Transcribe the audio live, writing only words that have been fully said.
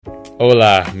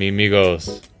Hola, mi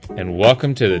amigos, and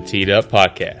welcome to the Teed Up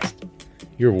Podcast,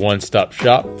 your one-stop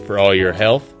shop for all your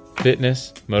health,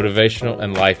 fitness, motivational,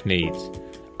 and life needs.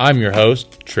 I'm your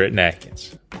host, Trenton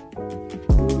Atkins.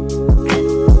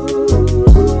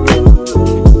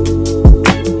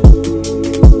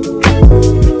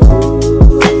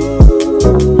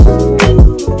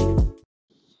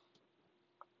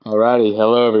 Alrighty,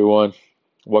 hello everyone.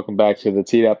 Welcome back to the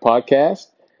Teed Up Podcast.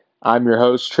 I'm your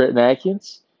host, Trenton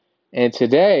Atkins, and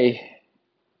today,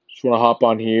 just want to hop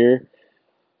on here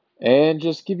and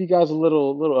just give you guys a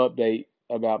little update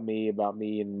about me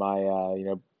and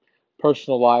my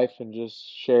personal life, and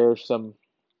just share some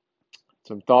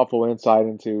thoughtful insight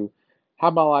into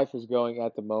how my life is going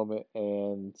at the moment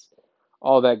and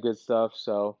all that good stuff.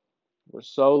 So we're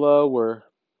solo. We're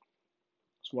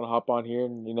just want to hop on here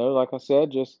and like I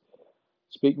said, just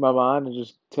speak my mind and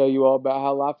just tell you all about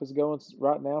how life is going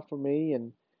right now for me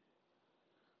and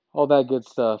all that good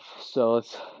stuff. So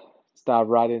let's dive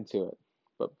right into it.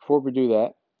 But before we do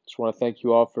that, just want to thank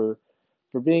you all for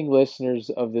being listeners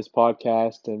of this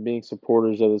podcast and being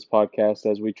supporters of this podcast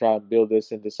as we try and build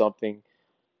this into something,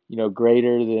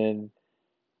 greater than,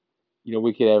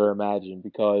 we could ever imagine,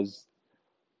 because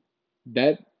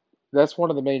that's one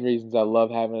of the main reasons I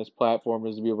love having this platform,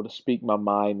 is to be able to speak my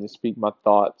mind and speak my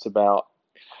thoughts about,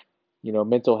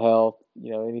 mental health,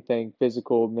 anything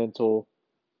physical, mental,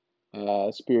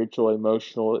 spiritual,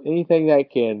 emotional, anything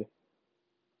that can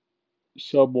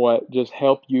somewhat just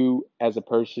help you as a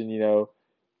person,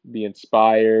 be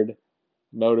inspired,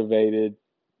 motivated,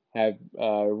 have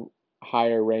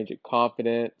higher range of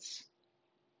confidence,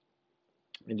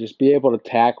 and just be able to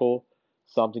tackle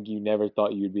something you never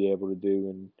thought you'd be able to do.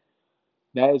 And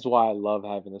that is why I love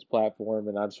having this platform.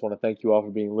 And I just want to thank you all for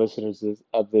being listeners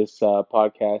of this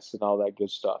podcast and all that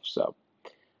good stuff. So,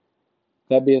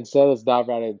 that being said, let's dive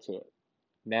right into it.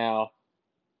 Now,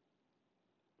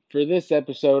 for this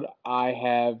episode, I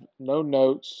have no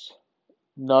notes,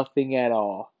 nothing at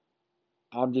all.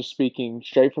 I'm just speaking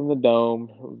straight from the dome,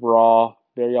 raw,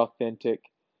 very authentic,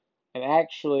 and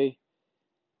actually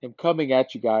am coming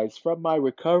at you guys from my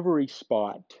recovery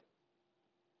spot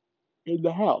in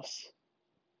the house.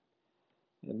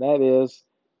 And that is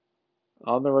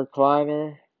on the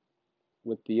recliner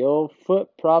with the old foot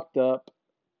propped up.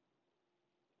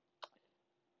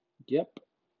 Yep,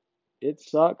 it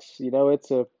sucks.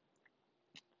 It's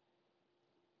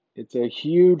a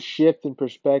huge shift in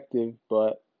perspective,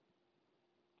 but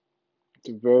it's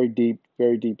a very deep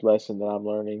lesson that I'm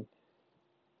learning.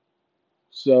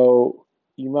 So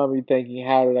you might be thinking,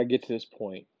 how did I get to this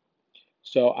point?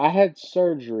 So I had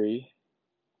surgery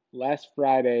last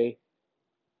Friday,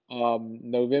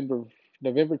 November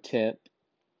 10th.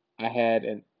 I had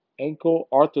an ankle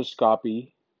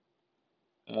arthroscopy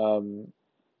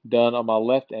done on my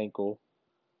left ankle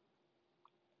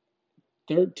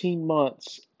 13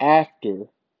 months after,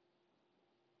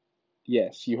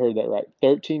 yes, you heard that right,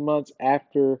 13 months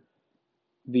after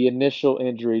the initial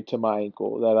injury to my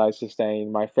ankle that I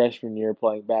sustained my freshman year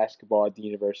playing basketball at the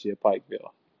University of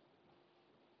Pikeville.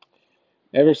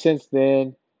 Ever since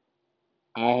then,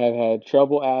 I have had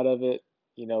trouble out of it,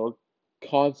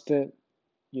 constant,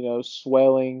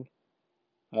 swelling.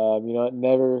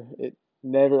 It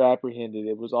never apprehended.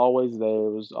 It was always there.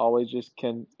 It was always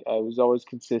it was always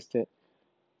consistent.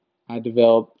 I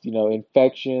developed,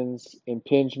 infections,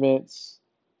 impingements,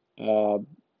 uh,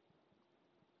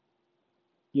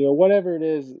 whatever it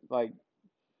is, like,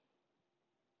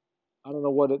 I don't know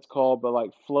what it's called, but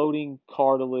like floating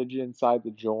cartilage inside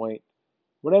the joint.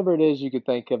 Whatever it is you could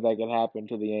think of that can happen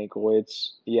to the ankle,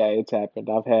 it's happened.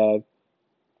 I've had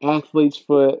athlete's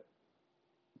foot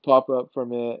pop up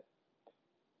from it,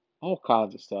 all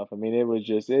kinds of stuff. I mean, it was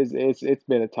just it's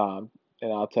been a time,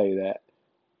 and I'll tell you that.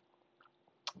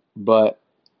 But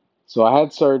so I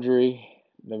had surgery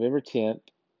November 10th,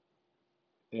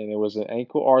 and it was an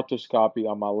ankle arthroscopy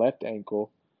on my left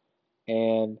ankle.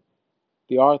 And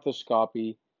the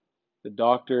arthroscopy, the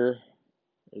doctor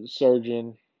or the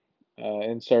surgeon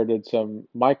inserted some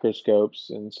microscopes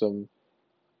and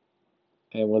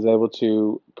was able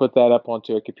to put that up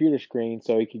onto a computer screen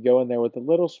so he could go in there with a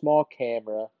little small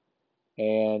camera,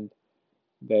 and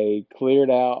they cleared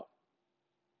out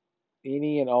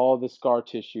any and all the scar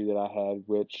tissue that I had,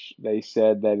 which they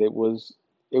said that it was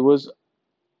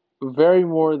very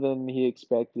more than he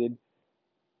expected,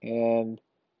 and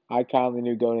I kindly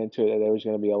knew going into it that there was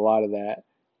going to be a lot of that.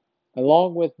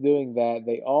 Along with doing that,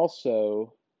 they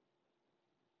also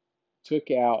took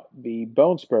out the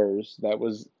bone spurs that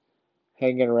was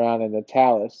hanging around in the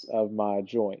talus of my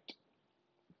joint,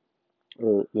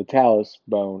 or the talus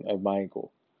bone of my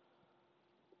ankle.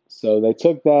 So they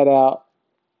took that out,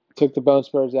 took the bone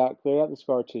spurs out, cleared out the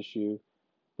scar tissue,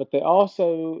 but they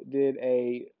also did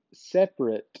a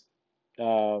separate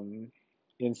um,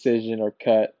 incision or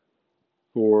cut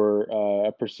for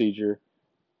a procedure.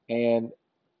 And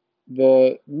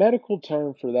the medical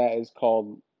term for that is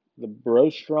called the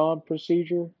Brostrom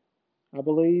procedure, I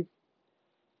believe.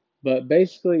 But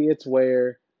basically, it's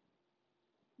where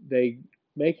they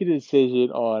make a decision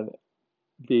on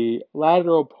the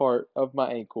lateral part of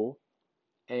my ankle,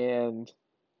 and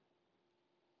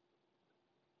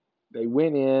they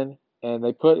went in and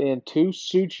they put in two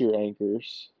suture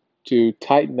anchors to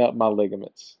tighten up my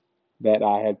ligaments that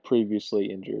I had previously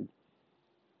injured.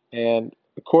 And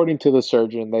according to the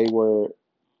surgeon, they were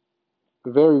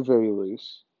very, very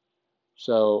loose.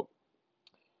 So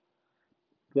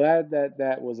glad that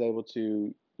that was able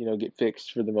to, get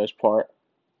fixed for the most part.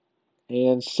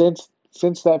 And since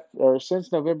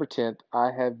November 10th,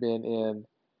 I have been in,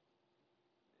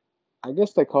 I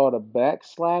guess they call it a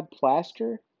backslide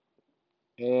plaster,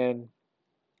 and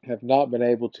have not been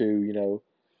able to,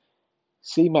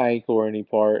 see my ankle or any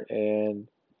part. And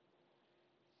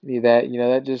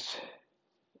that just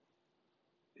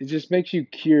it just makes you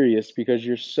curious because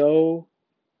you're so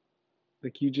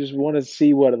like you just want to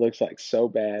see what it looks like so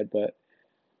bad, but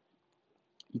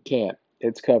you can't.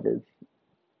 It's covered.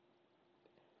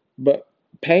 But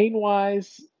pain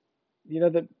wise,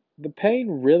 the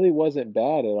pain really wasn't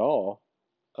bad at all.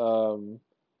 Um,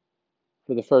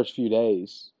 for the first few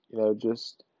days.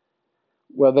 Just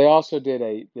well, they also did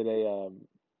a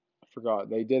I forgot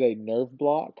they did a nerve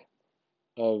block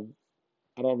of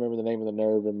I don't remember the name of the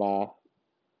nerve in my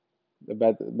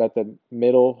about the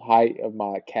middle height of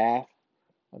my calf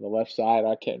on the left side.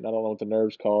 I don't know what the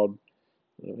nerve's called.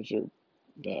 It's your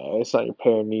no, it's not your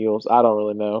perineals. I don't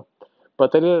really know,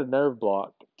 but they did a nerve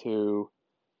block to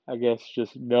I guess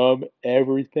just numb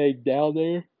everything down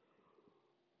there.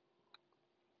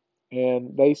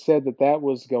 And they said that that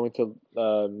was going to,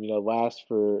 last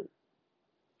for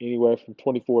anywhere from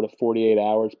 24 to 48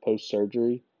 hours post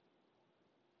surgery.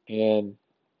 And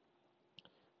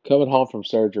coming home from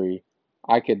surgery,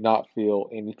 I could not feel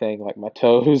anything like my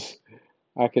toes.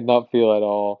 I could not feel at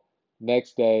all.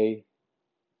 Next day,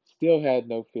 still had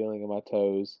no feeling in my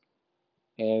toes.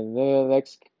 And then the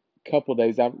next couple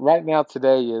days, right now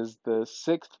today is the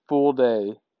sixth full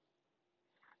day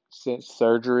since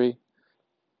surgery.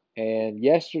 And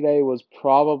yesterday was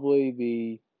probably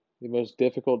the most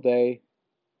difficult day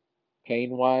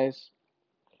pain wise.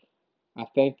 I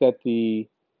think that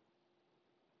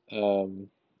um,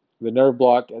 the nerve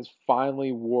block has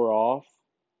finally wore off,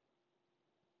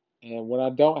 and when I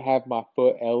don't have my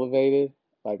foot elevated,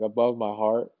 like above my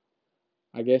heart,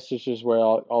 I guess it's just where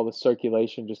all the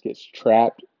circulation just gets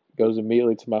trapped, goes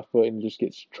immediately to my foot and just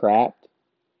gets trapped,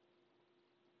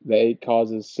 that it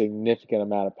causes significant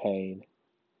amount of pain.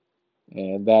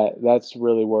 And that's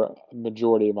really where a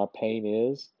majority of my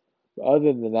pain is. But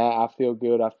other than that, I feel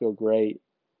good, I feel great.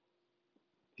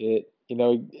 It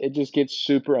just gets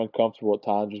super uncomfortable at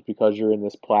times just because you're in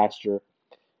this plaster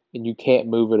and you can't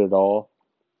move it at all.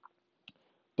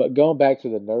 But going back to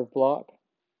the nerve block,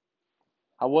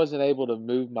 I wasn't able to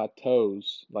move my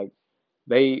toes. Like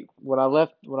when I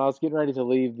was getting ready to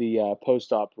leave the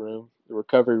post-op room, the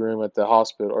recovery room at the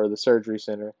hospital or the surgery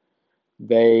center,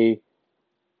 they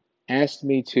asked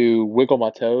me to wiggle my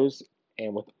toes,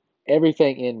 and with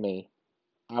everything in me,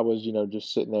 I was,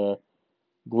 just sitting there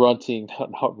grunting,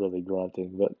 not really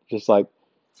grunting, but just like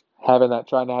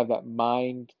trying to have that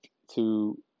mind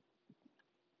to,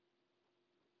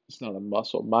 it's not a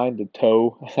muscle, mind to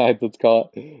toe, let's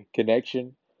call it,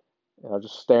 connection. And I was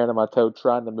just staring at my toe,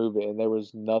 trying to move it, and there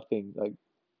was nothing, like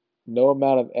no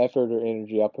amount of effort or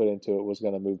energy I put into it was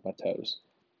going to move my toes.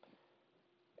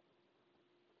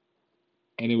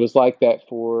 And it was like that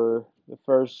for the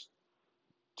first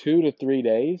 2 to 3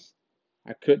 days.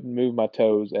 I couldn't move my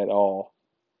toes at all.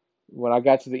 When I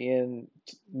got to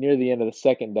near the end of the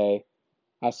second day,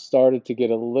 I started to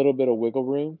get a little bit of wiggle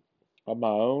room on my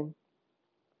own.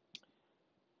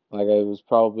 Like it was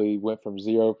probably went from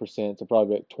 0% to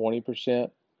probably like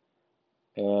 20%.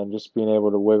 And just being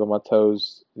able to wiggle my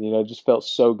toes, it just felt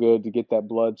so good to get that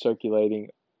blood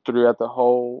circulating throughout the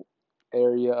whole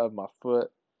area of my foot.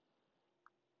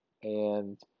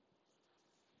 And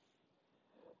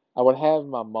I would have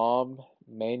my mom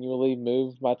manually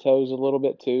move my toes a little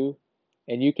bit too,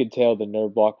 and you could tell the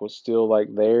nerve block was still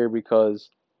like there because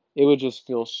it would just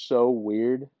feel so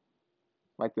weird,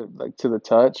 like to the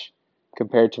touch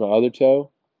compared to my other toe.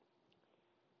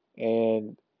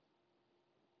 And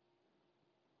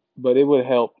but it would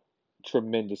help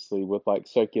tremendously with like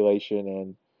circulation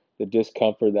and the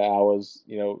discomfort that I was,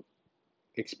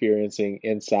 experiencing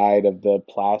inside of the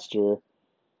plaster,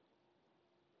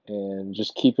 and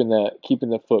just keeping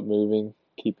the foot moving,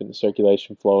 keeping the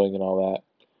circulation flowing and all that.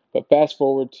 But fast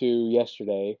forward to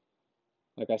yesterday.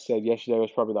 Like I said, yesterday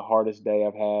was probably the hardest day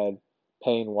I've had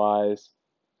pain wise.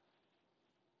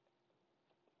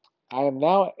 I am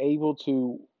now able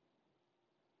to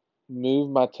move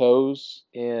my toes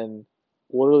in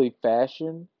orderly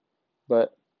fashion,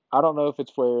 but I don't know if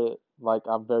it's where like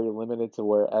I'm very limited to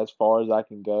where as far as I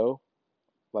can go,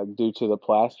 like due to the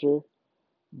plaster,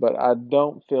 but I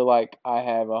don't feel like I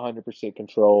have 100%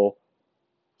 control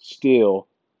still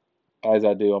as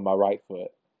I do on my right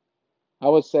foot. I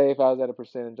would say if I was at a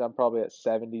percentage, I'm probably at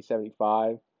 70,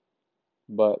 75,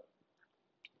 but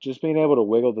just being able to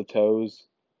wiggle the toes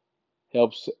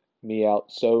helps me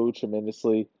out so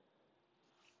tremendously.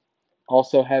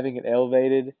 Also, having it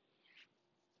elevated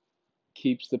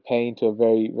keeps the pain to a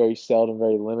very, very seldom,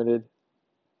 very limited.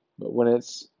 But when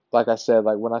it's, like I said,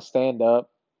 like when I stand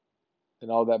up and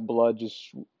all that blood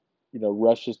just,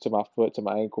 rushes to my foot, to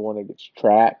my ankle, and it gets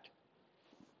trapped,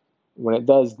 when it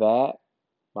does that,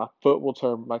 my foot will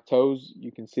turn, my toes, you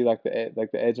can see like the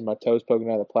edge of my toes poking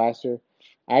out of the plaster.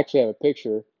 I actually have a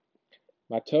picture.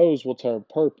 My toes will turn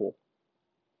purple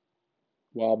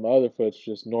while my other foot's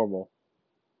just normal.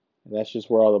 And that's just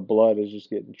where all the blood is just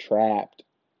getting trapped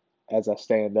as I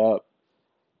stand up.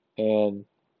 And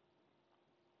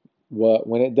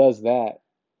when it does that,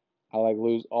 I like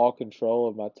lose all control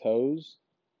of my toes.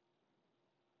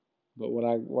 But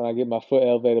when I get my foot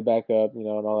elevated back up, and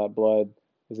all that blood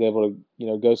is able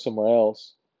to, go somewhere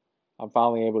else, I'm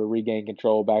finally able to regain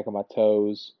control back on my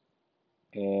toes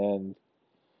and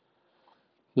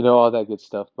all that good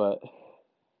stuff. But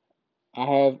I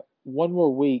have one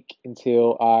more week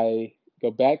until I go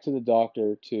back to the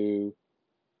doctor to,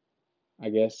 I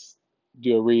guess,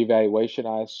 do a reevaluation.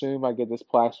 I assume I get this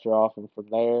plaster off, and from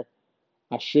there,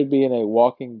 I should be in a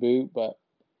walking boot, but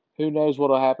who knows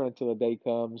what'll happen until the day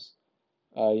comes.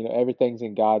 Everything's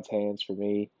in God's hands for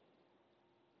me.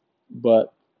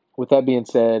 But with that being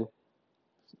said,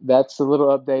 that's a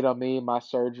little update on me and my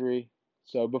surgery.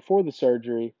 So before the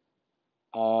surgery,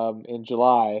 in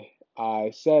July,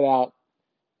 I set out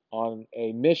on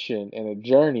a mission and a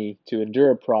journey to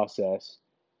endure a process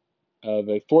of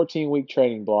a 14-week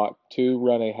training block to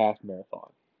run a half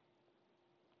marathon.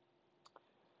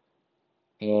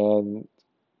 And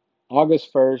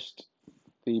August 1st,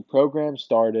 the program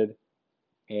started,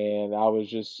 and I was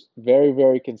just very,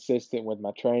 very consistent with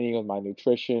my training, with my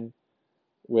nutrition,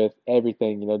 with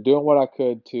everything, doing what I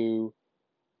could to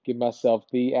give myself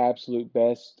the absolute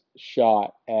best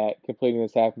shot at completing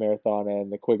this half marathon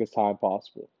in the quickest time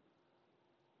possible.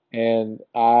 And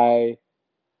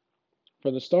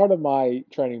from the start of my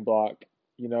training block,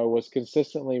 was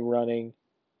consistently running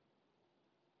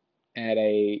at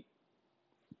a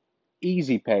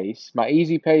easy pace. My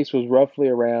easy pace was roughly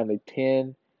around a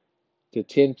 10 to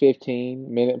 10:15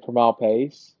 minute per mile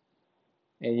pace.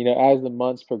 And as the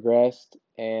months progressed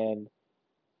and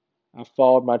I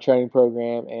followed my training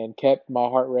program and kept my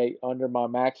heart rate under my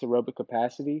max aerobic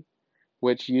capacity,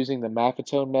 which using the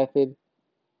Maffetone method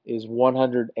is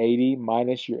 180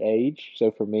 minus your age.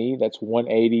 So for me, that's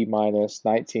 180 minus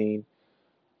 19,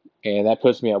 and that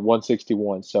puts me at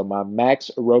 161. So my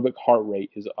max aerobic heart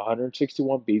rate is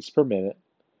 161 beats per minute.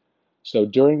 So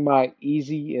during my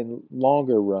easy and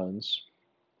longer runs,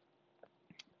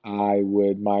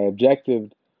 my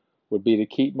objective would be to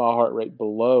keep my heart rate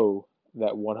below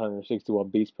that 161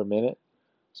 beats per minute.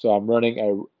 So I'm running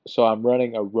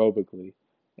aerobically,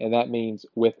 and that means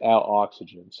without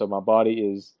oxygen. So my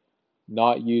body is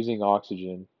not using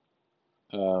oxygen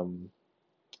um,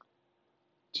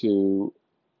 to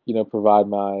provide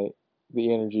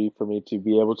the energy for me to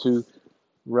be able to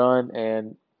run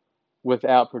and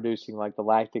without producing like the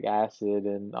lactic acid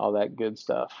and all that good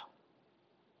stuff.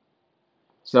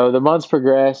 So the months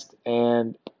progressed,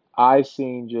 and I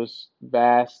seen just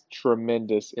vast,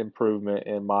 tremendous improvement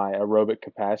in my aerobic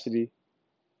capacity.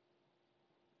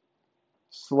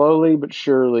 Slowly but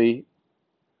surely,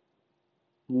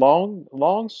 long,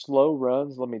 slow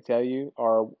runs, let me tell you,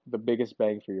 are the biggest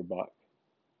bang for your buck.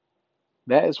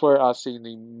 That is where I've seen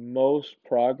the most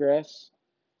progress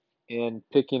in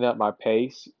picking up my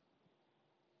pace.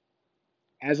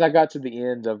 As I got to the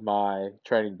end of my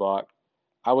training block,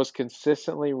 I was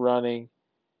consistently running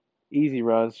easy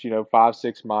runs, 5,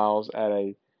 6 miles at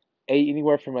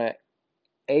anywhere from a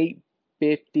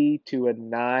 8:50 to a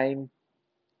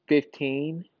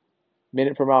 9:15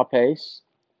 minute per mile pace.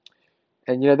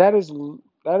 And that is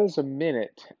a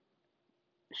minute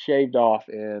shaved off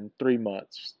in 3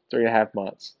 months, 3.5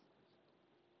 months.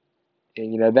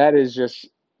 And, that is just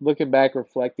looking back,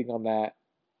 reflecting on that,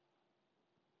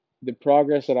 the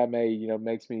progress that I made,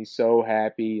 makes me so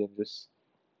happy and just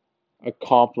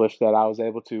accomplished that I was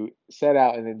able to set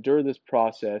out and endure this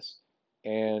process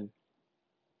and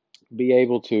be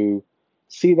able to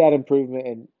see that improvement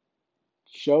and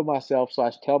show myself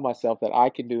slash tell myself that I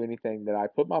can do anything that I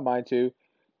put my mind to,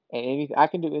 and I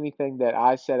can do anything that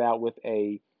I set out with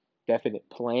a definite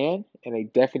plan and a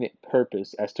definite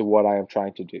purpose as to what I am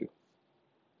trying to do.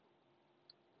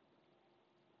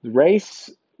 The race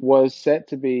was set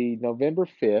to be November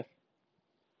 5th,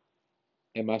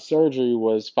 and my surgery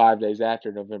was 5 days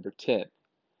after, November 10th.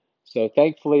 So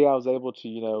thankfully, I was able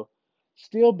to,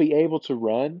 still be able to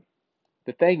run.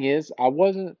 The thing is,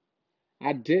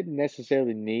 I didn't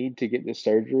necessarily need to get this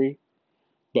surgery,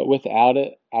 but without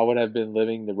it, I would have been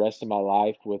living the rest of my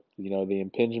life with, the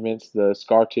impingements, the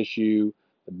scar tissue,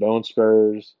 the bone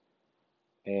spurs,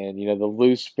 and,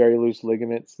 the very loose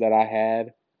ligaments that I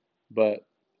had. But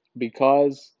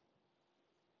because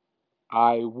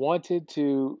I wanted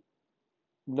to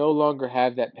no longer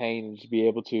have that pain and to be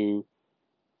able to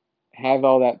have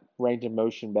all that range of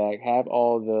motion back, have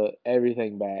all the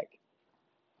everything back,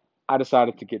 I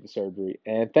decided to get the surgery.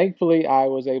 And thankfully, I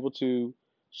was able to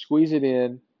squeeze it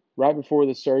in right before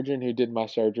the surgeon who did my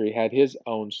surgery had his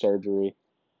own surgery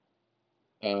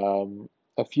um,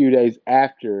 a few days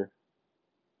after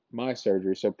my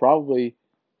surgery. So probably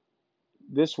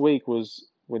this week was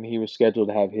when he was scheduled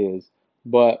to have his.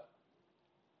 But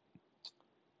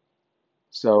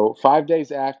so 5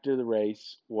 days after the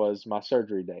race was my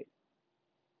surgery date.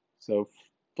 So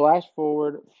fast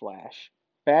forward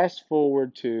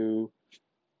to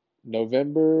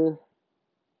November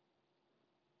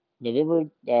November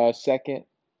 2nd,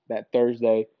 that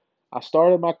Thursday. I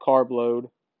started my carb load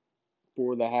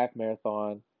for the half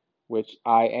marathon, which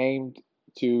I aimed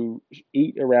to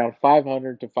eat around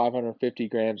 500 to 550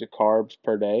 grams of carbs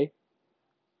per day.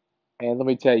 And let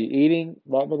me tell you, eating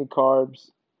that many carbs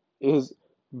is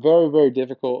very, very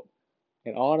difficult.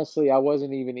 And honestly, I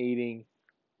wasn't even eating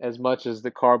as much as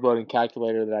the carb loading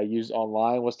calculator that I used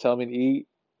online was telling me to eat.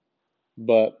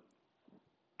 But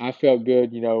I felt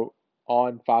good,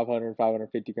 on 500,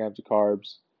 550 grams of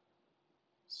carbs.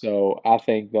 So I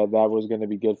think that that was going to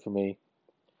be good for me.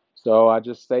 So I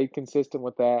just stayed consistent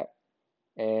with that.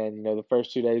 And, the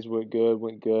first 2 days went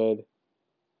good.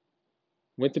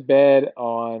 Went to bed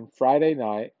on Friday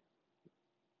night,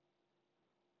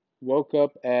 woke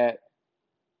up at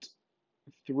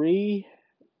 3,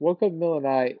 woke up in the middle of the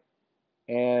night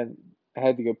and I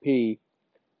had to go pee.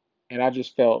 And I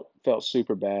just felt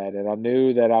super bad. And I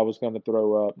knew that I was going to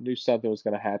throw up, knew something was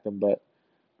going to happen. But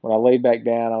when I laid back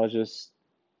down, I was just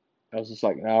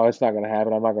like, no, it's not going to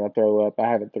happen. I'm not going to throw up. I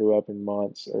haven't threw up in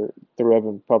months or threw up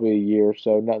in probably a year,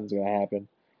 so nothing's going to happen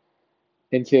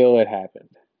until it happened.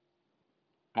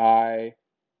 I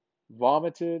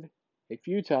vomited a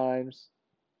few times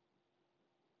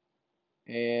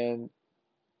and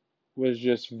was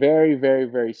just very, very,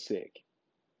 very sick.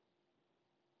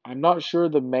 I'm not sure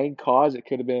the main cause. It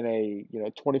could have been a,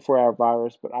 24-hour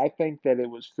virus, but I think that it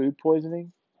was food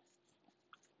poisoning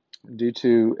due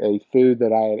to a food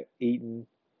that I had eaten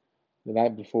the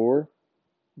night before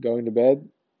going to bed.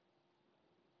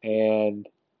 And,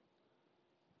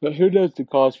 but who knows the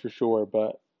cause for sure?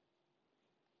 But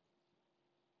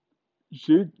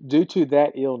due to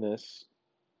that illness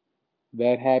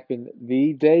that happened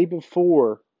the day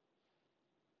before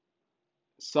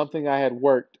something I had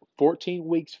worked 14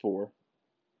 weeks for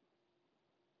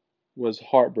was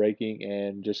heartbreaking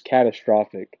and just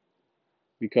catastrophic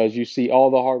because you see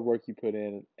all the hard work you put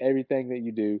in, everything that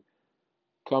you do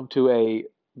come to a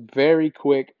very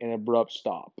quick and abrupt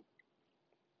stop.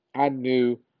 I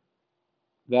knew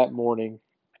that morning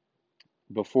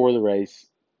before the race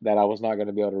that I was not going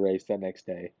to be able to race that next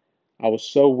day. I was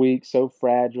so weak, so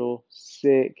fragile,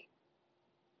 sick.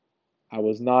 I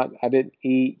didn't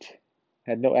eat,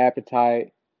 had no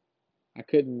appetite. I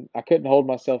couldn't hold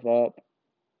myself up.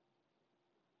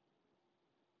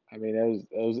 I mean,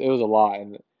 it was a lot,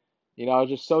 and I was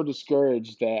just so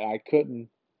discouraged that I couldn't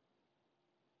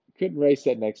race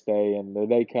that next day, and the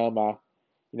day come, I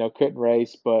couldn't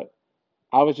race, but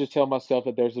I was just telling myself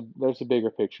that there's a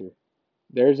bigger picture.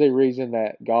 There's a reason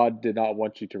that God did not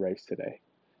want you to race today.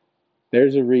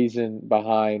 There's a reason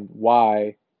behind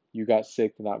why you got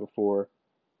sick the night before.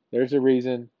 There's a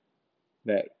reason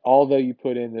that although you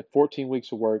put in the 14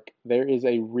 weeks of work, there is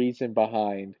a reason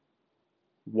behind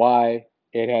why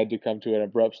it had to come to an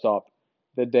abrupt stop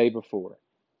the day before.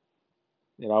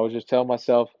 And I was just telling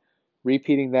myself,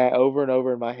 repeating that over and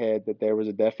over in my head, that there was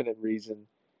a definite reason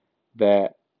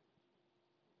that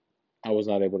I was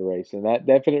not able to race. And that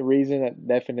definite reason, that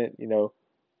definite,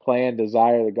 plan,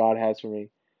 desire that God has for me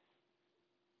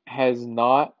has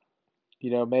not,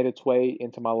 made its way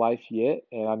into my life yet,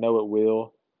 and I know it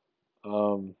will.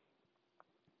 Um,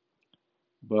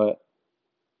 but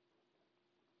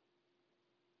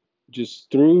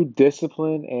just through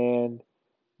discipline and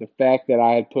the fact that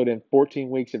I had put in 14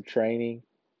 weeks of training,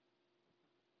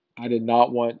 I did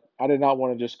not want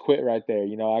to just quit right there.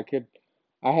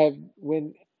 I have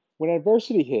when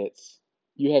adversity hits,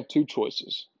 you have two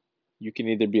choices. You can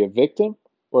either be a victim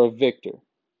or a victor.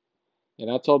 And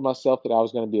I told myself that I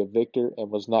was going to be a victor and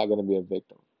was not going to be a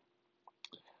victim.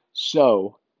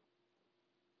 So,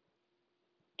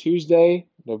 Tuesday,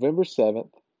 November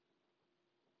 7th,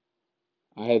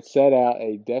 I had set out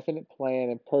a definite plan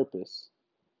and purpose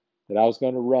that I was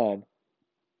going to run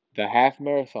the half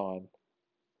marathon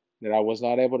that I was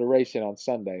not able to race in on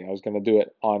Sunday. I was going to do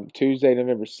it on Tuesday,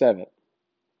 November 7th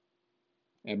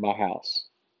at my house.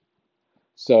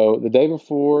 So the day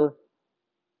before,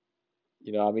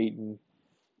 I'm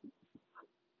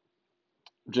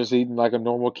just eating like a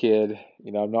normal kid.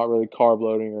 I'm not really carb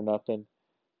loading or nothing.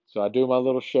 So I do my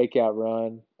little shakeout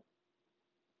run,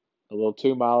 a little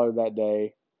 2 miler that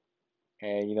day,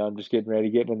 and I'm just getting ready,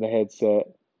 getting in the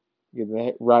headset, getting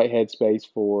the right headspace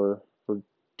for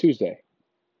Tuesday.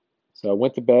 So I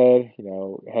went to bed,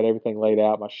 had everything laid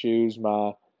out, my shoes,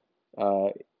 my uh,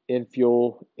 in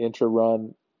fuel, intra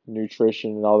run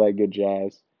nutrition, and all that good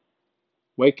jazz.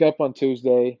 Wake up on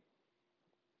Tuesday,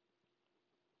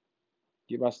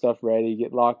 get my stuff ready,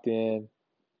 get locked in,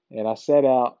 and I set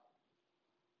out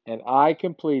and I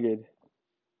completed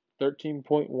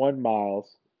 13.1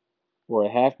 miles or a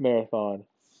half marathon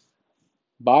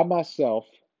by myself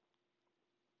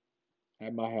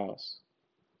at my house.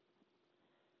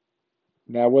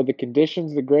 Now, were the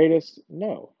conditions the greatest?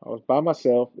 No. I was by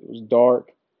myself. It was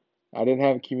dark. I didn't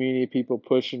have a community of people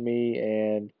pushing me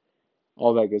and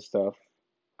all that good stuff.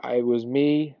 It was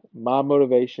me, my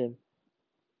motivation,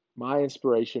 my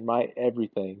inspiration, my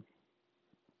everything.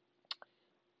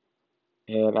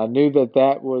 And I knew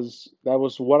that was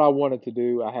what I wanted to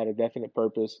do. I had a definite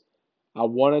purpose. I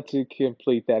wanted to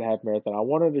complete that half marathon. I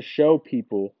wanted to show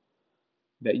people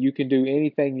that you can do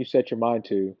anything you set your mind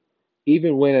to,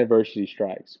 even when adversity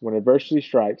strikes. When adversity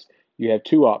strikes, you have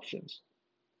two options: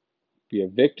 be a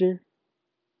victor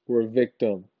or a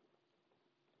victim.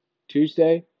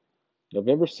 Tuesday,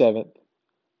 November 7th,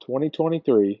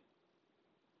 2023,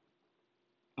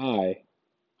 I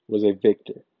was a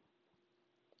victor.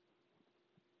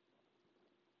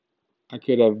 I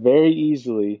could have very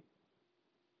easily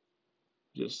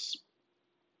just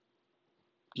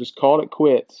just called it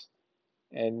quits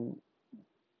and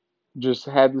just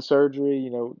had the surgery,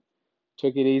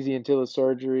 took it easy until the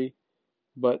surgery.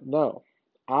 But no,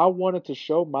 I wanted to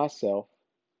show myself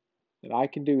that I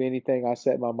can do anything I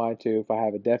set my mind to if I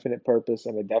have a definite purpose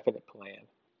and a definite plan.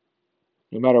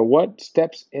 No matter what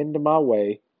steps into my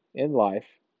way in life,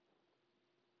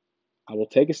 I will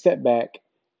take a step back,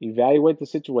 evaluate the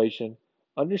situation,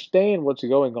 understand what's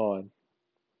going on,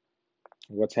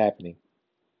 what's happening,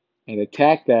 and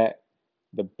attack that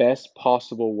the best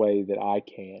possible way that I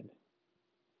can.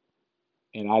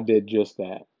 And I did just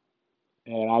that.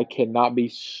 And I cannot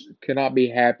be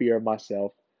happier of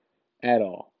myself at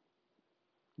all.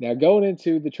 Now going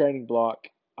into the training block,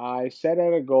 I set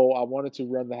out a goal. I wanted to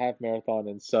run the half marathon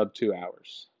in sub 2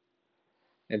 hours.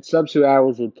 And sub 2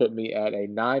 hours would put me at a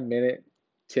 9 minute,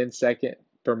 10 second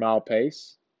per mile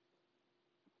pace,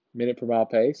 minute per mile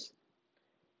pace.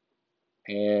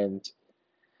 And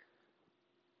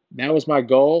that was my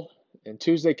goal. And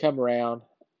Tuesday come around,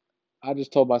 I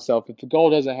just told myself if the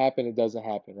goal doesn't happen, it doesn't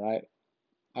happen, right?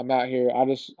 I'm out here. I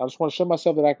just want to show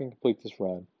myself that I can complete this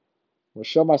run. I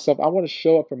want to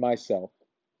show up for myself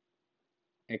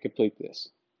and complete this.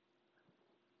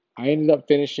 I ended up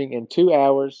finishing in 2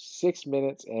 hours, 6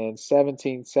 minutes, and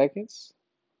 17 seconds.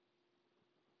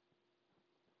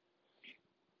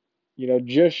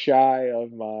 Just shy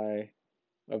of my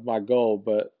goal,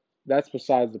 but that's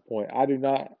besides the point. I do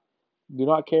not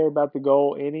care about the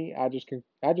goal any. I just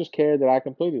care that I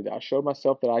completed it. I showed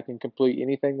myself that I can complete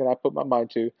anything that I put my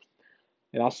mind to,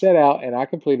 and I set out and I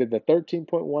completed the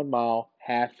 13.1 mile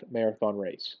half marathon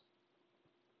race.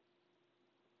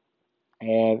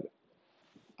 And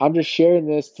I'm just sharing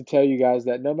this to tell you guys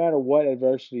that no matter what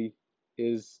adversity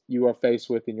is you are faced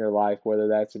with in your life, whether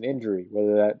that's an injury,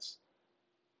 whether that's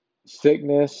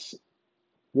sickness,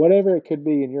 whatever it could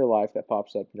be in your life that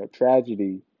pops up,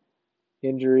 tragedy,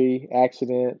 injury,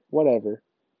 accident, whatever,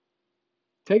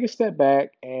 take a step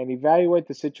back and evaluate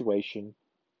the situation.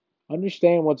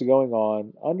 Understand what's going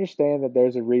on. Understand that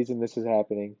there's a reason this is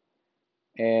happening.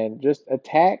 and just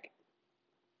attack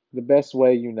the best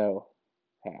way you know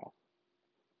how.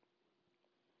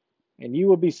 And you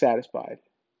will be satisfied.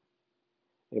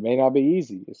 It may not be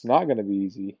easy. It's not going to be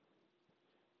easy.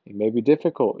 It may be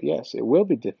difficult. Yes, it will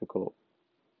be difficult.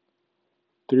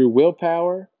 Through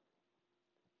willpower,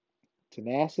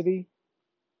 tenacity,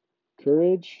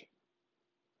 courage,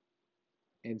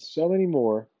 and so many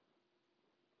more,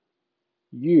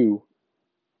 you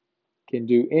can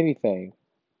do anything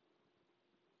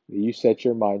that you set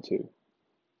your mind to.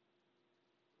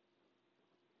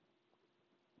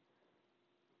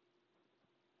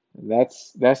 And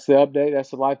that's the update.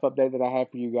 That's the life update that I have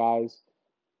for you guys.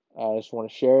 I just want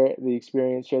to share the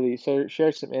experience,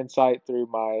 share some insight through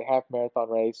my half marathon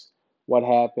race, what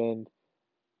happened,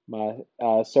 my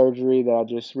surgery that I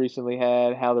just recently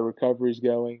had, how the recovery is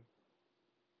going,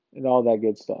 and all that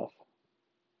good stuff.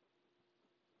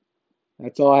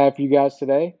 That's all I have for you guys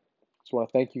today. Just want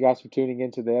to thank you guys for tuning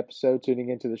into the episode, tuning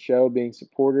into the show, being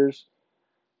supporters.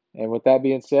 And with that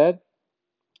being said,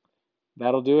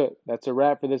 that'll do it. That's a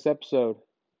wrap for this episode.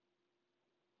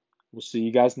 We'll see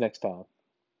you guys next time.